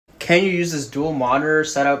can you use this dual monitor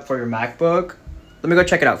setup for your MacBook? Let me go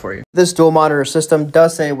check it out for you. This dual monitor system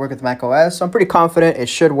does say work with macOS, so I'm pretty confident it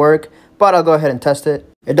should work, but I'll go ahead and test it.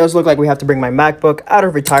 It does look like we have to bring my MacBook out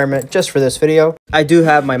of retirement just for this video. I do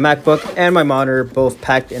have my MacBook and my monitor both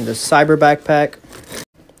packed in the Cyber backpack.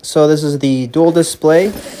 So this is the dual display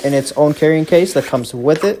in its own carrying case that comes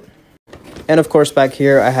with it. And of course back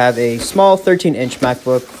here I have a small 13-inch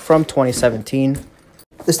MacBook from 2017.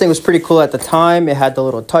 This thing was pretty cool at the time. It had the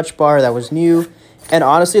little touch bar that was new. And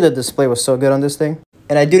honestly, the display was so good on this thing.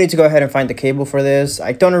 And I do need to go ahead and find the cable for this.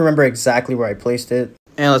 I don't remember exactly where I placed it.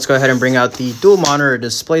 And let's go ahead and bring out the dual monitor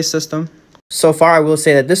display system. So far, I will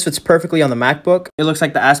say that this fits perfectly on the MacBook. It looks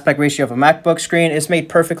like the aspect ratio of a MacBook screen is made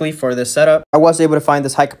perfectly for this setup. I was able to find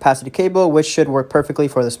this high capacity cable, which should work perfectly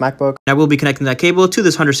for this MacBook. I will be connecting that cable to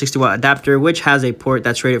this 160 watt adapter, which has a port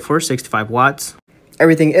that's rated for 65 watts.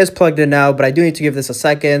 Everything is plugged in now, but I do need to give this a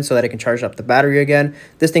second so that it can charge up the battery again.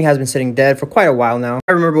 This thing has been sitting dead for quite a while now.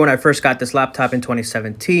 I remember when I first got this laptop in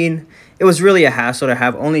 2017, it was really a hassle to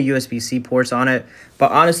have only USB-C ports on it.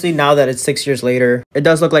 But honestly, now that it's 6 years later, it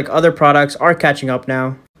does look like other products are catching up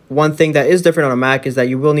now. One thing that is different on a Mac is that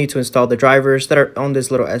you will need to install the drivers that are on this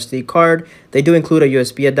little SD card. They do include a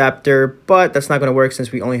USB adapter, but that's not going to work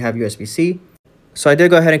since we only have USB-C. So I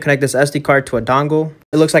did go ahead and connect this SD card to a dongle.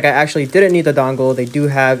 It looks like I actually didn't need the dongle. They do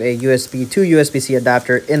have a USB to USB-C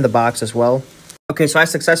adapter in the box as well. Okay, so I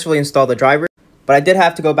successfully installed the driver, but I did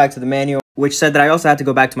have to go back to the manual, which said that I also had to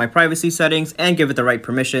go back to my privacy settings and give it the right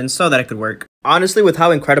permissions so that it could work. Honestly, with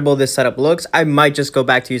how incredible this setup looks, I might just go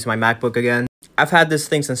back to use my MacBook again. I've had this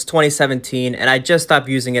thing since 2017 and I just stopped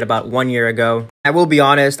using it about 1 year ago. I will be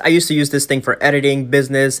honest, I used to use this thing for editing,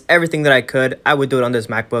 business, everything that I could. I would do it on this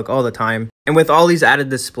MacBook all the time. And with all these added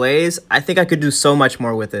displays, I think I could do so much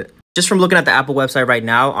more with it. Just from looking at the Apple website right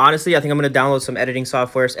now, honestly, I think I'm going to download some editing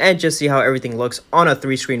softwares and just see how everything looks on a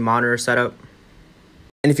 3-screen monitor setup.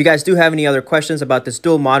 And if you guys do have any other questions about this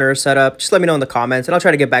dual monitor setup, just let me know in the comments and I'll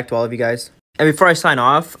try to get back to all of you guys. And before I sign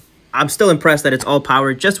off, I'm still impressed that it's all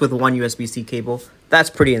powered just with one USB-C cable. That's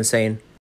pretty insane.